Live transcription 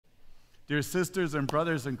Dear sisters and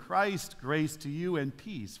brothers in Christ, grace to you and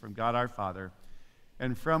peace from God our Father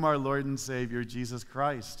and from our Lord and Savior, Jesus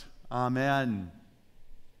Christ. Amen.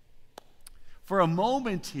 For a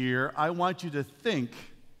moment here, I want you to think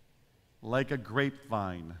like a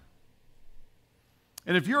grapevine.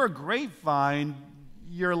 And if you're a grapevine,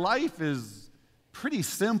 your life is pretty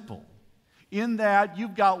simple in that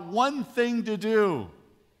you've got one thing to do.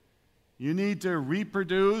 You need to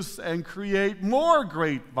reproduce and create more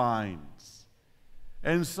grapevines.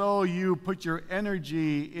 And so you put your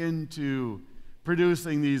energy into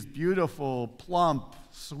producing these beautiful, plump,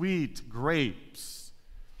 sweet grapes,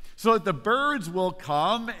 so that the birds will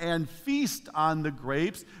come and feast on the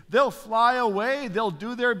grapes. They'll fly away, they'll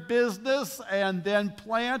do their business, and then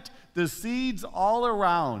plant the seeds all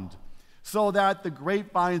around so that the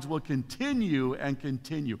grapevines will continue and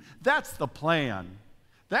continue. That's the plan.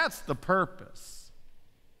 That's the purpose.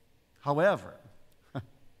 However,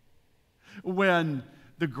 when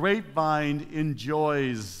the grapevine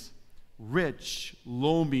enjoys rich,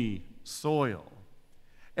 loamy soil,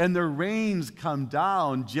 and the rains come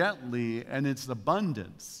down gently and it's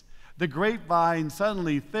abundance, the grapevine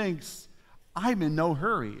suddenly thinks, I'm in no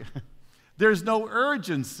hurry. There's no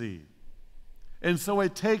urgency. And so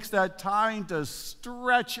it takes that time to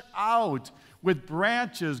stretch out with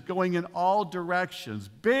branches going in all directions,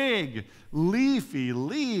 big, leafy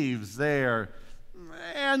leaves there,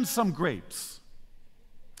 and some grapes.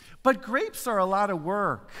 But grapes are a lot of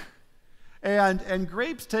work, and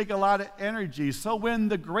grapes take a lot of energy. So when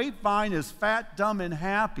the grapevine is fat, dumb, and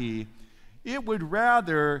happy, it would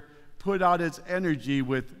rather put out its energy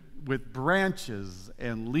with branches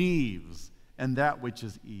and leaves and that which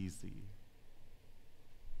is easy.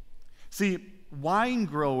 See, wine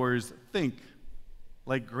growers think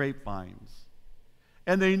like grapevines.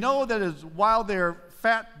 And they know that while they're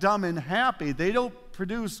fat, dumb, and happy, they don't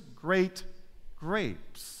produce great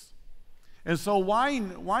grapes. And so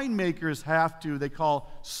winemakers have to, they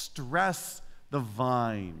call stress the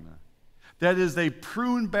vine. That is, they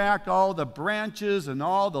prune back all the branches and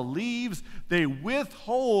all the leaves. They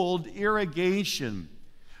withhold irrigation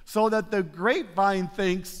so that the grapevine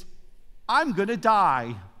thinks, I'm going to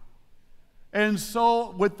die. And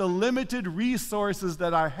so with the limited resources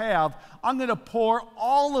that I have, I'm going to pour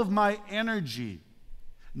all of my energy,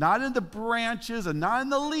 not in the branches and not in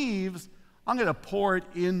the leaves, I'm going to pour it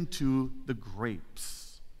into the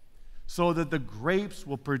grapes so that the grapes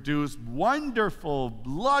will produce wonderful,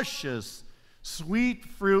 luscious, sweet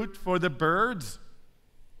fruit for the birds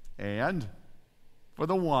and for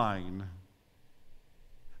the wine.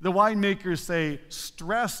 The winemakers say,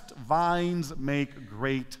 stressed vines make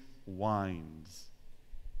great wines.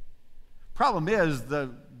 Problem is,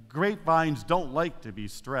 the grapevines don't like to be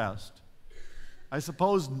stressed. I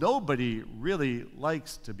suppose nobody really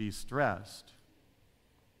likes to be stressed.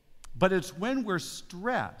 But it's when we're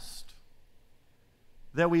stressed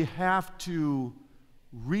that we have to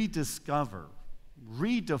rediscover,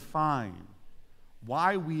 redefine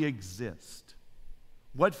why we exist,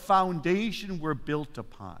 what foundation we're built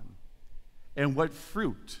upon, and what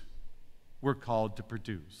fruit we're called to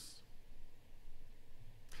produce.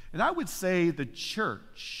 And I would say the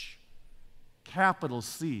church, capital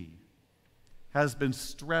C, has been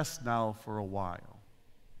stressed now for a while.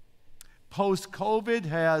 Post-COVID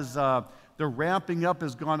the ramping up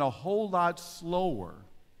has gone a whole lot slower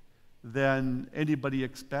than anybody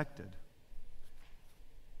expected.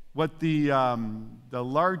 What the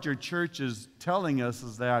larger church is telling us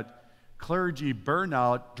is that clergy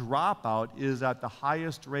burnout, dropout, is at the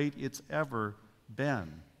highest rate it's ever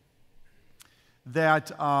been.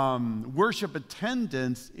 That worship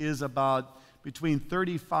attendance is about between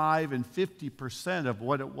 35 and 50% of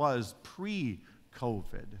what it was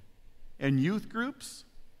pre-COVID. And youth groups,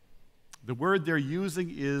 the word they're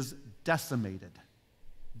using is decimated.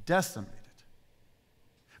 Decimated.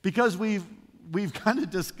 Because we've kind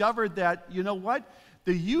of discovered that, you know what?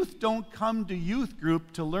 The youth don't come to youth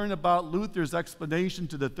group to learn about Luther's explanation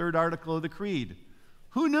to the third article of the Creed.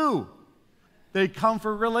 Who knew? They come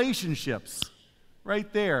for relationships.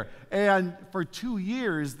 Right there. And for 2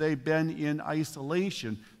 years, they've been in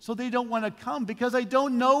isolation. So they don't want to come because they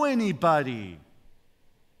don't know anybody.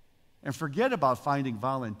 And forget about finding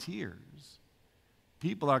volunteers.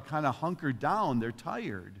 People are kind of hunkered down. They're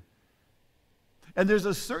tired. And there's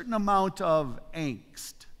a certain amount of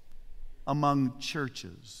angst among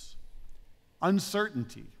churches.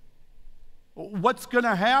 Uncertainty. What's going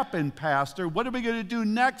to happen, Pastor? What are we going to do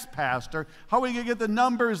next, Pastor? How are we going to get the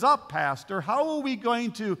numbers up, Pastor? How are we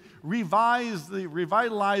going to revitalize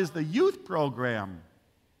the youth program?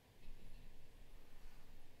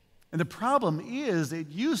 And the problem is, it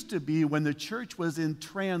used to be when the church was in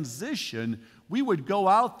transition, we would go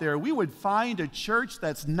out there, we would find a church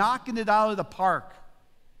that's knocking it out of the park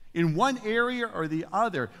in one area or the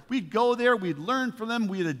other. We'd go there, we'd learn from them,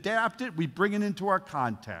 we'd adapt it, we'd bring it into our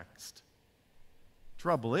context.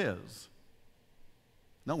 Trouble is,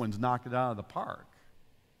 no one's knocking it out of the park.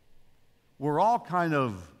 We're all kind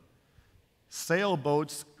of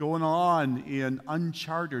sailboats going on in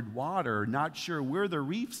uncharted water, not sure where the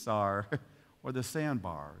reefs are or the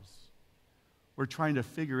sandbars. We're trying to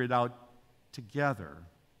figure it out together.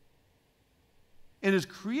 And it's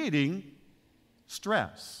creating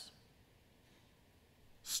stress.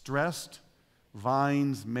 Stressed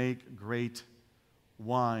vines make great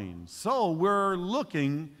wine. So we're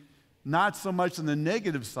looking not so much on the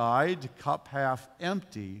negative side, cup half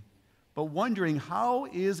empty, but wondering how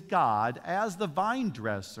is God, as the vine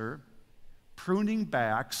dresser, pruning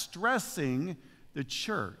back, stressing the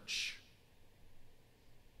church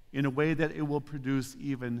in a way that it will produce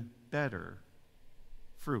even better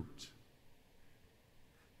fruit.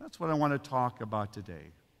 That's what I want to talk about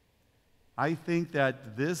today. I think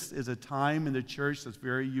that this is a time in the church that's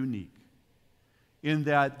very unique, in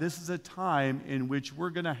that this is a time in which we're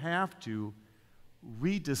going to have to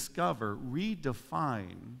rediscover,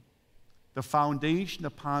 redefine the foundation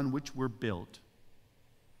upon which we're built,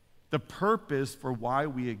 the purpose for why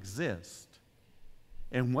we exist,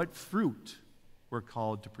 and what fruit we're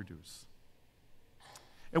called to produce.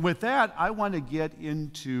 And with that, I want to get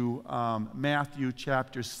into Matthew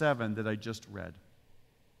chapter 7 that I just read.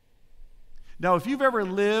 Now, if you've ever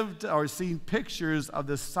lived or seen pictures of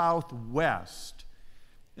the Southwest,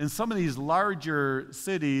 in some of these larger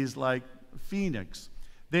cities like Phoenix,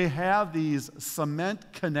 they have these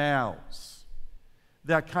cement canals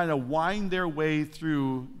that kind of wind their way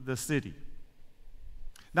through the city.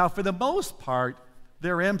 Now, for the most part,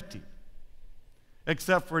 they're empty,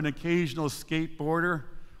 except for an occasional skateboarder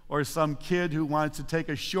or some kid who wants to take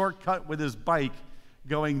a shortcut with his bike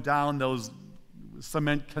going down those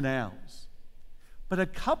cement canals. But a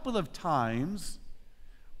couple of times,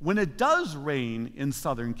 when it does rain in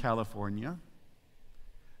Southern California,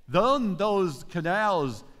 then those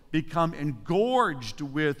canals become engorged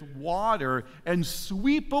with water and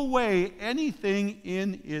sweep away anything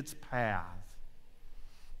in its path.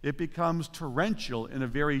 It becomes torrential in a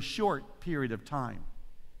very short period of time.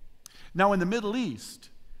 Now, in the Middle East,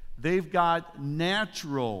 they've got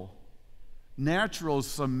natural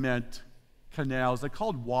cement canals. They're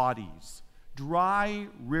called wadis, dry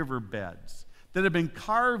riverbeds that have been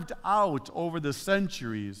carved out over the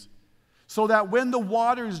centuries so that when the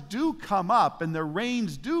waters do come up and the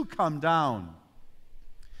rains do come down,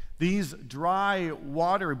 these dry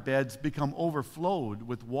water beds become overflowed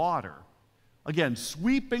with water, again,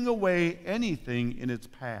 sweeping away anything in its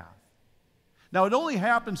path. Now, it only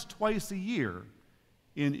happens twice a year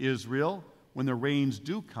in Israel when the rains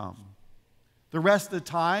do come. The rest of the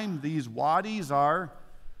time, these wadis are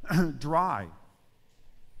dry.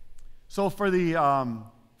 So for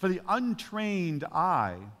the untrained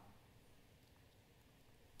eye,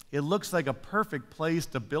 it looks like a perfect place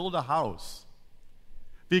to build a house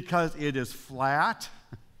because it is flat.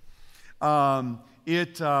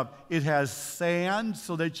 It has sand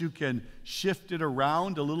so that you can shift it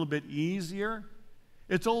around a little bit easier.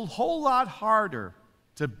 It's a whole lot harder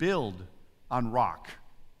to build on rock.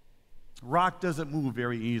 Rock doesn't move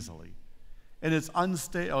very easily, and it's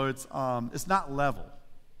unstable. It's not level.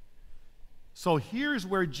 So here's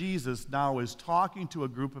where Jesus now is talking to a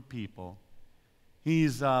group of people.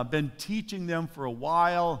 He's been teaching them for a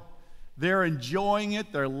while. They're enjoying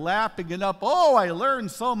it. They're lapping it up. Oh, I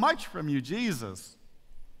learned so much from you, Jesus.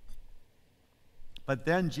 But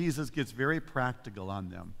then Jesus gets very practical on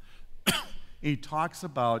them. He talks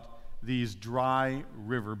about these dry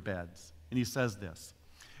riverbeds. And he says this: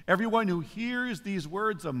 everyone who hears these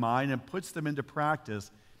words of mine and puts them into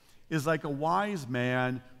practice is like a wise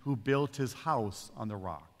man who built his house on the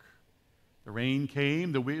rock. The rain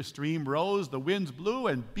came, the stream rose, the winds blew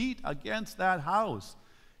and beat against that house.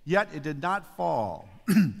 Yet it did not fall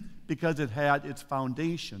because it had its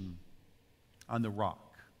foundation on the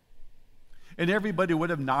rock. And everybody would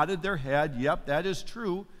have nodded their head, yep, that is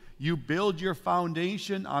true. You build your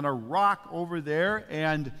foundation on a rock over there,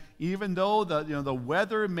 and even though the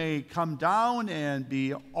weather may come down and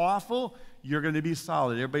be awful, you're going to be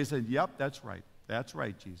solid. Everybody said, yep, that's right. That's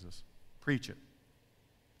right, Jesus. Preach it.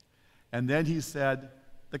 And then he said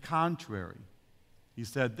the contrary. He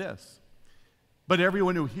said this: but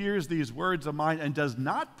everyone who hears these words of mine and does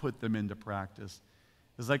not put them into practice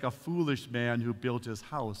is like a foolish man who built his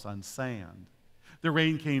house on sand. The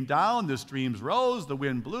rain came down, the streams rose, the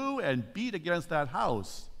wind blew and beat against that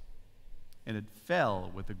house, and it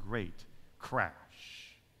fell with a great crash.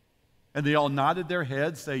 And they all nodded their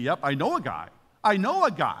heads, say, yep, I know a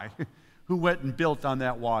guy who went and built on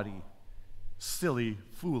that wadi. Silly,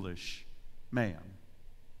 foolish man.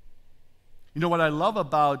 You know what I love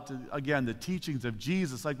about, again, the teachings of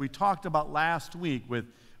Jesus, like we talked about last week with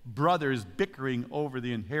brothers bickering over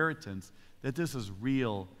the inheritance, that this is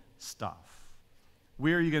real stuff.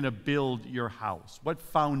 Where are you going to build your house? What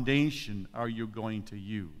foundation are you going to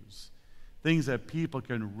use? Things that people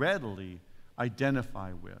can readily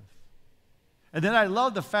identify with. And then I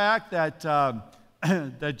love the fact that,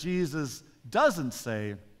 that Jesus doesn't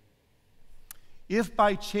say, if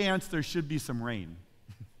by chance there should be some rain.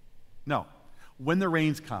 No, when the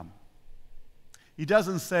rains come. He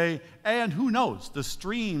doesn't say, and who knows, the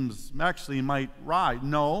streams actually might rise.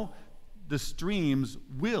 No, the streams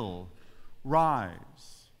will rise.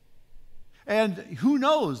 And who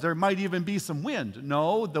knows, there might even be some wind.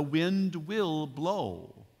 No, the wind will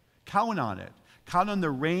blow. Count on it. Count on the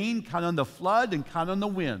rain, count on the flood, and count on the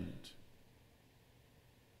wind.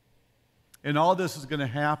 And all this is going to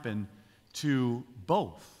happen to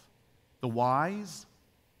both the wise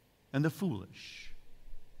and the foolish.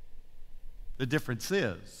 The difference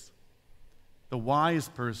is the wise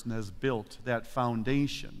person has built that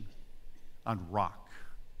foundation on rock,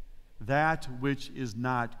 that which is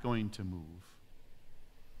not going to move.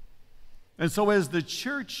 And so as the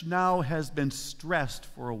church now has been stressed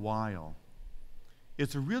for a while,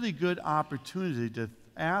 it's a really good opportunity to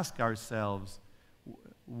ask ourselves,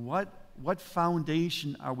 what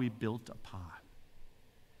foundation are we built upon?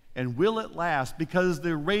 And will it last? Because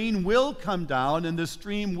the rain will come down and the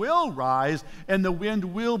stream will rise and the wind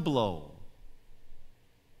will blow.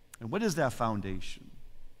 And what is that foundation?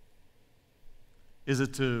 Is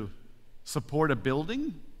it to support a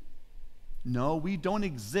building? No, we don't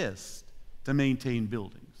exist to maintain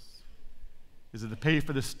buildings. Is it to pay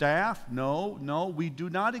for the staff? No, we do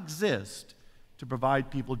not exist to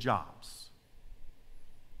provide people jobs.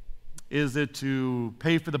 Is it to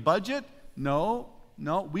pay for the budget? No,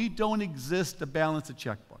 we don't exist to balance a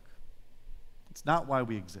checkbook. It's not why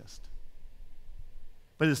we exist.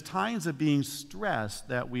 But it's times of being stressed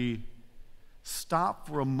that we stop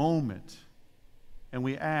for a moment and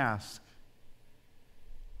we ask,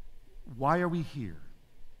 why are we here?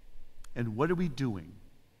 And what are we doing?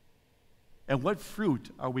 And what fruit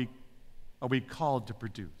are we called to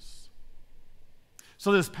produce?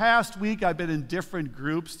 So this past week, I've been in different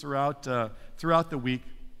groups throughout the week.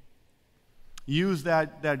 Use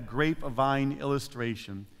that grapevine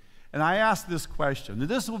illustration. And I asked this question. And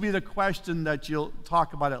this will be the question that you'll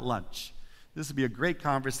talk about at lunch. This will be a great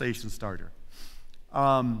conversation starter.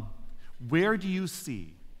 Where do you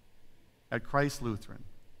see at Christ Lutheran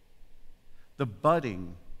the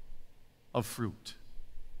budding of fruit?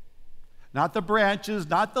 Not the branches,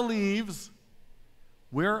 not the leaves.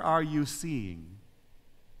 Where are you seeing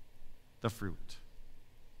the fruit?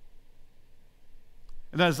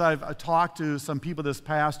 And as I've talked to some people this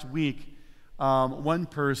past week, one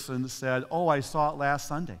person said, I saw it last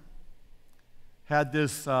Sunday. Had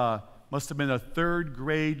this, must have been a third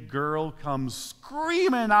grade girl come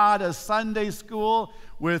screaming out of Sunday school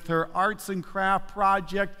with her arts and craft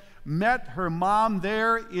project, met her mom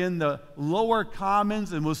there in the lower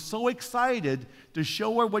commons and was so excited to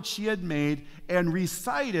show her what she had made and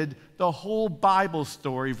recited the whole Bible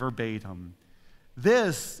story verbatim.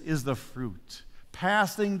 This is the fruit,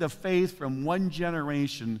 passing the faith from one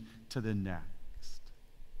generation to the next.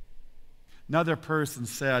 Another person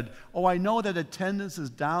said, I know that attendance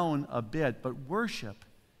is down a bit, but worship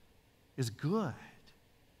is good.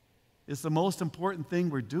 It's the most important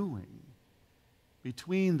thing we're doing.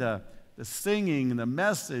 Between the singing and the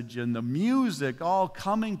message and the music all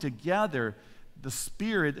coming together, the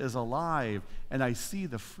Spirit is alive, and I see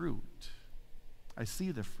the fruit. I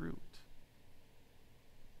see the fruit.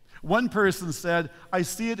 One person said, I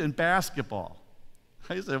see it in basketball.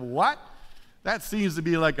 I said, what? That seems to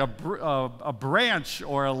be like a branch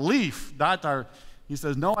or a leaf. He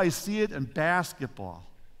says, no, I see it in basketball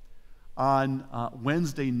on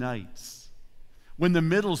Wednesday nights, when the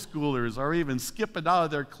middle schoolers are even skipping out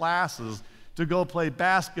of their classes to go play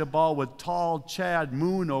basketball with tall Chad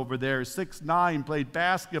Moon over there, 6'9", played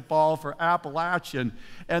basketball for Appalachian,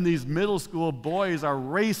 and these middle school boys are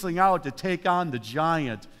racing out to take on the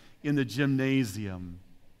giant in the gymnasium.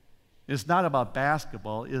 It's not about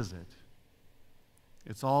basketball, is it?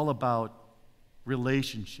 It's all about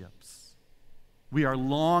relationships. We are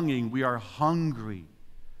longing, we are hungry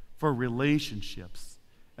for relationships.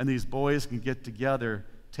 And these boys can get together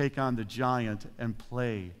take on the giant and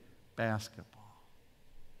play basketball.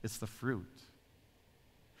 It's the fruit.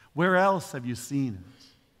 Where else have you seen it?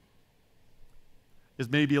 It's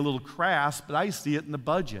maybe a little crass, but I see it in the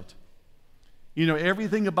budget. You know,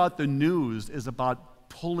 everything about the news is about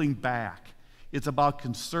pulling back. It's about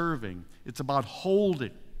conserving. It's about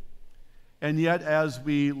holding. And yet, as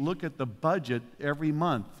we look at the budget every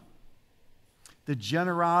month, the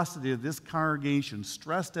generosity of this congregation,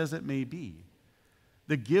 stressed as it may be,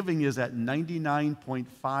 the giving is at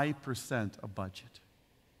 99.5% of budget.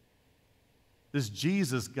 This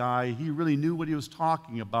Jesus guy, he really knew what he was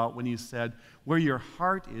talking about when he said, where your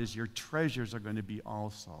heart is, your treasures are going to be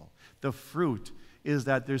also. The fruit is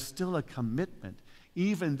that there's still a commitment.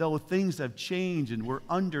 Even though things have changed and we're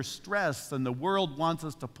under stress and the world wants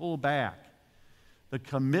us to pull back, the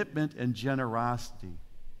commitment and generosity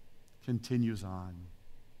continues on.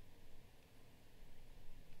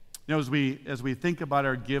 You know, as we think about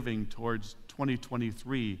our giving towards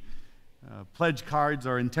 2023, pledge cards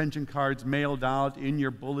or intention cards mailed out in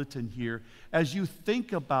your bulletin here. As you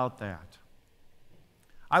think about that,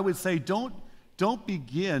 I would say don't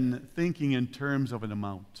begin thinking in terms of an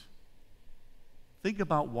amount. Think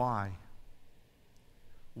about why.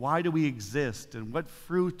 Why do we exist, and what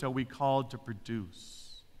fruit are we called to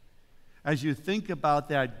produce? As you think about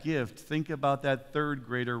that gift, think about that third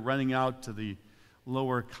grader running out to the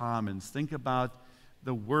lower commons. Think about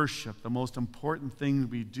the worship, the most important thing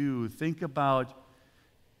we do. Think about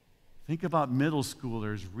middle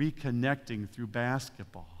schoolers reconnecting through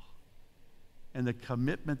basketball and the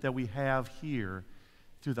commitment that we have here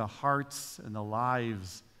through the hearts and the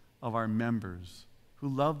lives of our members who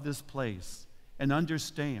love this place and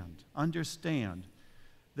understand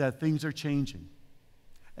that things are changing.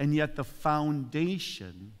 And yet the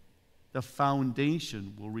foundation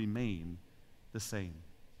will remain the same.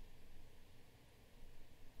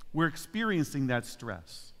 We're experiencing that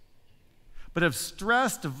stress. But if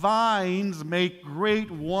stressed vines make great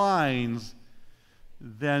wines,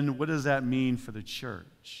 then what does that mean for the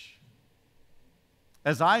church?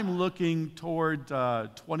 As I'm looking toward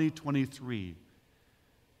 2023,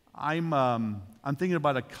 I'm thinking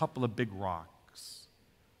about a couple of big rocks,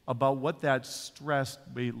 about what that stress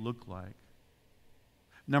may look like.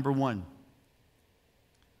 Number one,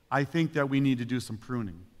 I think that we need to do some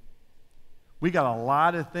pruning. We got a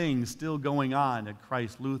lot of things still going on at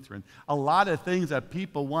Christ Lutheran. A lot of things that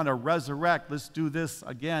people want to resurrect. Let's do this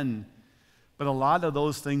again. But a lot of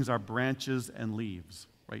those things are branches and leaves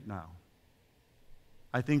right now.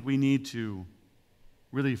 I think we need to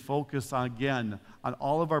really focus on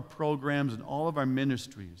all of our programs and all of our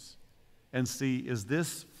ministries and see, is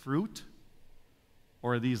this fruit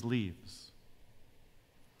or are these leaves?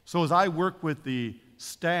 So as I work with the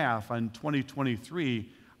staff on 2023,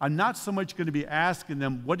 I'm not so much going to be asking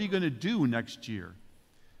them, what are you going to do next year?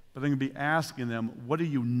 But I'm going to be asking them, what are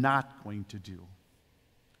you not going to do?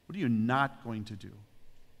 What are you not going to do?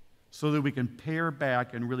 So that we can pare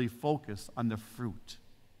back and really focus on the fruit.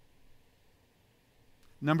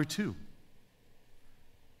 Number two,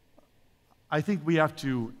 I think we have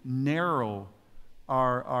to narrow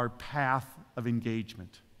our path of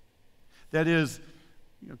engagement. That is,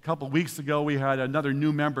 a couple weeks ago, we had another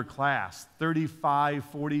new member class, 35,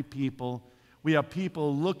 40 people. We have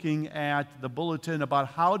people looking at the bulletin about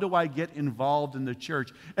how do I get involved in the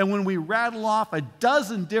church. And when we rattle off a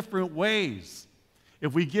dozen different ways,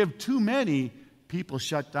 if we give too many, people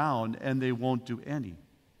shut down and they won't do any.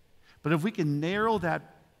 But if we can narrow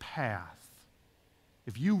that path,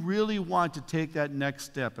 if you really want to take that next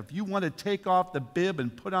step, if you want to take off the bib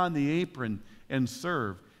and put on the apron and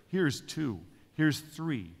serve, here's 2. Here's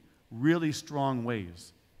 3 really strong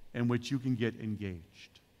ways in which you can get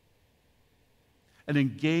engaged. An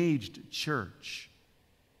engaged church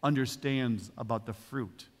understands about the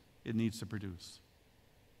fruit it needs to produce.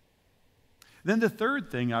 Then the third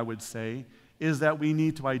thing I would say is that we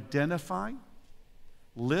need to identify,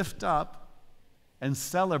 lift up, and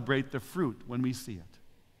celebrate the fruit when we see it.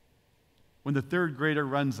 When the third grader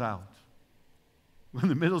runs out, when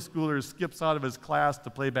the middle schooler skips out of his class to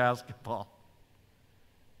play basketball,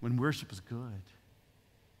 when worship is good,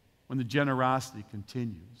 when the generosity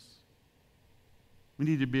continues. We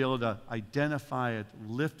need to be able to identify it,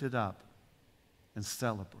 lift it up, and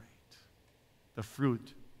celebrate the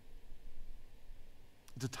fruit.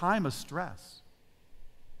 It's a time of stress.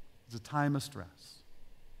 It's a time of stress.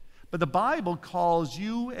 But the Bible calls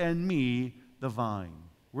you and me the vine.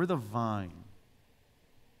 We're the vine.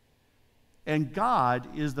 And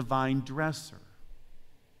God is the vine dresser.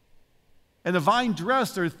 And the vine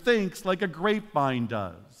dresser thinks like a grapevine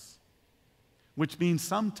does, which means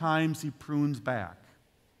sometimes he prunes back.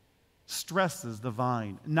 stresses the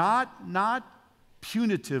vine, not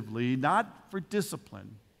punitively, not for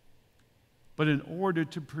discipline, but in order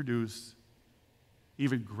to produce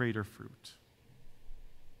even greater fruit.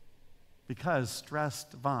 Because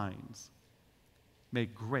stressed vines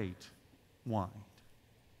make great wine.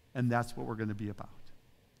 And that's what we're going to be about.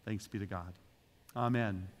 Thanks be to God.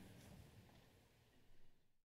 Amen.